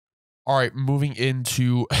All right, moving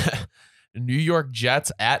into New York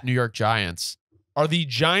Jets at New York Giants. Are the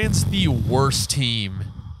Giants the worst team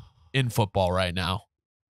in football right now?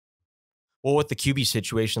 Well, with the QB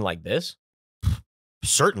situation like this,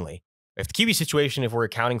 certainly. If the QB situation, if we're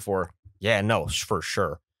accounting for, yeah, no, for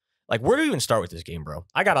sure. Like, where do we even start with this game, bro?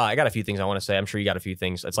 I got a few things I want to say. I'm sure you got a few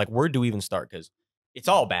things. It's like, where do we even start? Because it's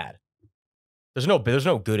all bad. There's no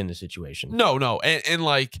good in the situation. No. And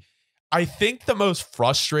like, I think the most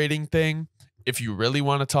frustrating thing, if you really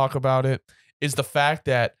want to talk about it, is the fact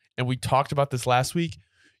that, and we talked about this last week,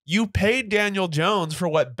 you paid Daniel Jones for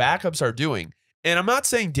what backups are doing. And I'm not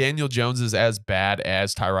saying Daniel Jones is as bad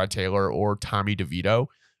as Tyrod Taylor or Tommy DeVito,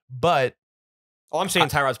 but I'm saying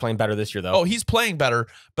Tyrod's playing better this year, though. Oh, he's playing better,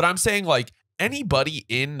 but I'm saying like anybody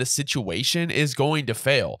in the situation is going to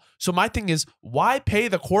fail. So my thing is, why pay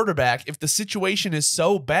the quarterback if the situation is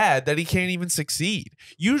so bad that he can't even succeed?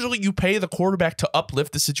 Usually you pay the quarterback to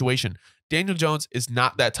uplift the situation. Daniel Jones is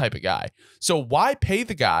not that type of guy. So why pay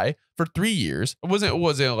the guy for 3 years? Was it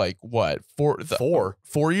like what? 4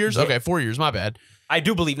 years? Yeah. Okay, 4 years. My bad. I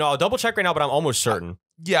do believe. No, I'll double check right now, but I'm almost certain.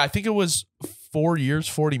 Yeah, I think it was 4 years,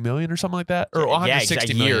 40 million or something like that, or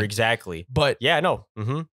 160 million. Exactly. But yeah, no.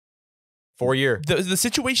 4 year. The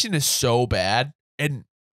situation is so bad, and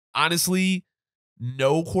honestly,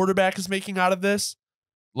 no quarterback is making out of this.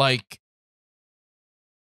 Like,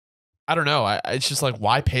 I don't know. It's just like,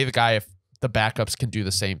 why pay the guy if the backups can do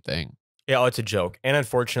the same thing? Yeah, it's a joke. And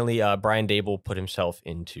unfortunately, Brian Dable put himself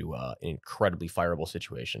into an incredibly fireable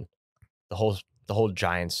situation. The whole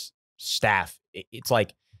Giants staff. It's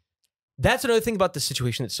like, that's another thing about the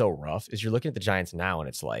situation that's so rough is you're looking at the Giants now and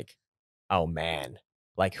it's like, oh man,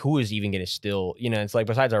 like who is even going to still, it's like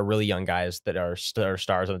besides our really young guys that are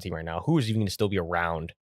stars on the team right now, who is even going to still be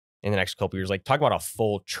around in the next couple of years? Like talk about a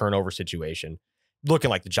full turnover situation.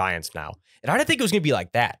 Looking like the Giants now. And I didn't think it was going to be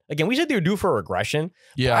like that. Again, we said they were due for a regression.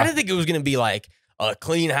 Yeah. I didn't think it was going to be like a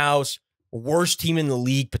clean house, worst team in the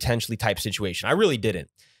league potentially type situation. I really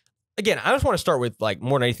didn't. Again, I just want to start with like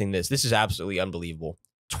more than anything this. This is absolutely unbelievable.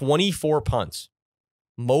 24 punts.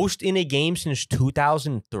 Most in a game since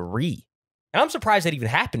 2003. And I'm surprised that even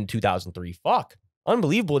happened in 2003. Fuck.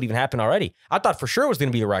 Unbelievable it even happened already. I thought for sure it was going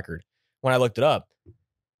to be the record when I looked it up.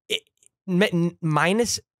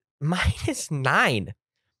 -9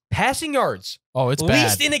 passing yards. Oh, it's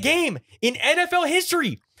least bad. in a game in NFL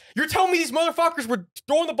history. You're telling me these motherfuckers were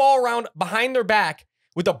throwing the ball around behind their back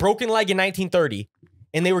with a broken leg in 1930,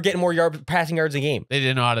 and they were getting more passing yards a game. They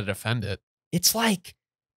didn't know how to defend it. It's like,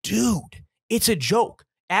 dude, it's a joke.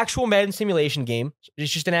 Actual Madden simulation game. It's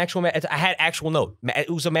just an actual. I had actual note. It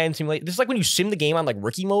was a Madden simulation. This is like when you sim the game on like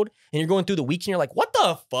rookie mode and you're going through the weeks and you're like, what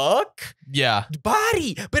the fuck? Yeah.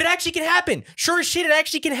 Body. But it actually can happen. Sure as shit, it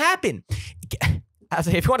actually can happen. If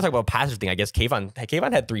you want to talk about a positive thing, I guess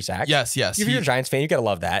Kayvon had 3 sacks. Yes. If you're a Giants fan, you got to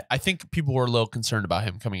love that. I think people were a little concerned about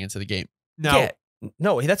him coming into the game. Now, yeah.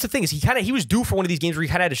 No, that's the thing is he was due for one of these games where he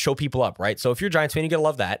kind of had to show people up, right? So if you're a Giants fan, you got to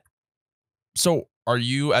love that. So are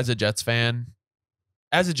you as a Jets fan,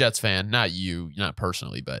 not you, not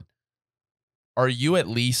personally, but are you at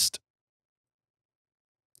least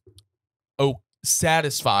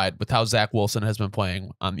satisfied with how Zach Wilson has been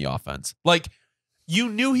playing on the offense? Like, you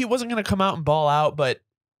knew he wasn't going to come out and ball out, but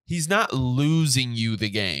he's not losing you the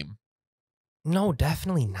game. No,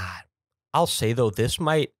 definitely not. I'll say, though, this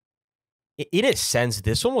might, in a sense,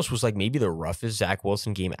 this almost was like maybe the roughest Zach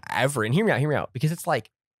Wilson game ever. And hear me out, because it's like,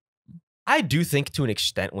 I do think to an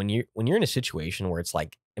extent when you're in a situation where it's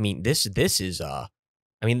like, I mean, this is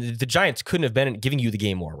the Giants couldn't have been giving you the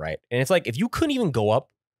game more, right? And it's like if you couldn't even go up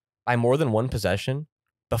by more than one possession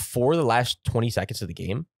before the last 20 seconds of the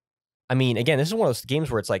game. I mean, again, this is one of those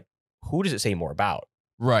games where it's like, who does it say more about?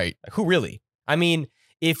 Right. Like, who really? I mean,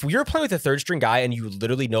 if you're playing with a third string guy and you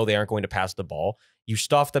literally know they aren't going to pass the ball, you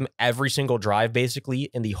stuff them every single drive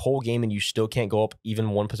basically in the whole game and you still can't go up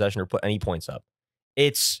even one possession or put any points up.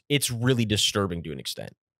 It's really disturbing to an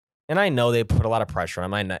extent. And I know they put a lot of pressure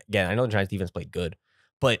on him. Again, I know the Giants defense played good,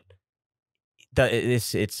 but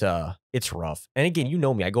it's rough. And again, you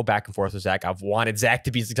know me. I go back and forth with Zach. I've wanted Zach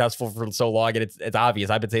to be successful for so long, and it's obvious.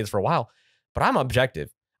 I've been saying this for a while, but I'm objective.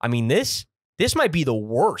 I mean, this might be the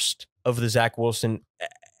worst of the Zach Wilson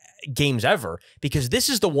games ever, because this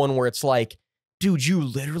is the one where it's like, dude, you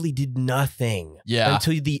literally did nothing. Yeah.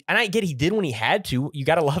 And I get he did when he had to. You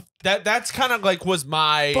gotta love that. That's kind of like was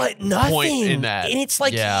my nothing. Point in that. And it's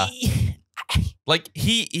like, yeah. Like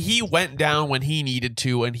he went down when he needed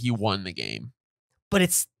to and he won the game.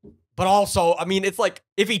 But also, I mean, it's like,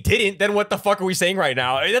 if he didn't, then what the fuck are we saying right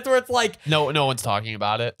now? I mean, that's where it's like, no one's talking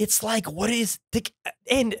about it. It's like, what is the,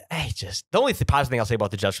 and the only positive thing I'll say about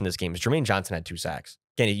the Jets from this game is Jermaine Johnson had 2 sacks.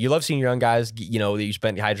 Again, you love seeing your young guys, you know, that you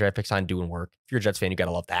spent high draft picks on doing work. If you're a Jets fan, you got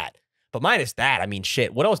to love that. But minus that, I mean,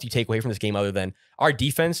 shit, what else do you take away from this game other than our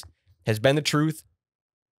defense has been the truth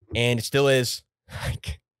and it still is?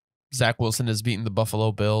 Zach Wilson has beaten the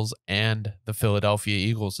Buffalo Bills and the Philadelphia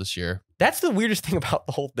Eagles this year. That's the weirdest thing about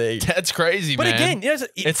the whole thing. That's crazy, but man. again,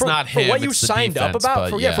 it's for, not him. For what you it's the signed defense, up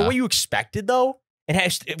about, but for what you expected, though, and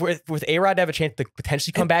has, with A-Rod to have a chance to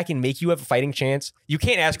potentially come back and make you have a fighting chance, you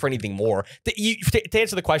can't ask for anything more. To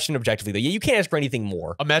answer the question objectively, though, you can't ask for anything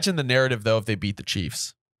more. Imagine the narrative, though, if they beat the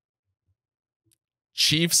Chiefs.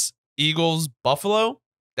 Chiefs, Eagles, Buffalo.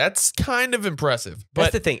 That's kind of impressive. But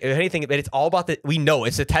that's the thing. If anything, but it's all about we know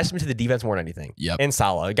it's a testament to the defense more than anything. Yep. And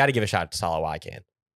Salah. I got to give a shout out to Salah while I can.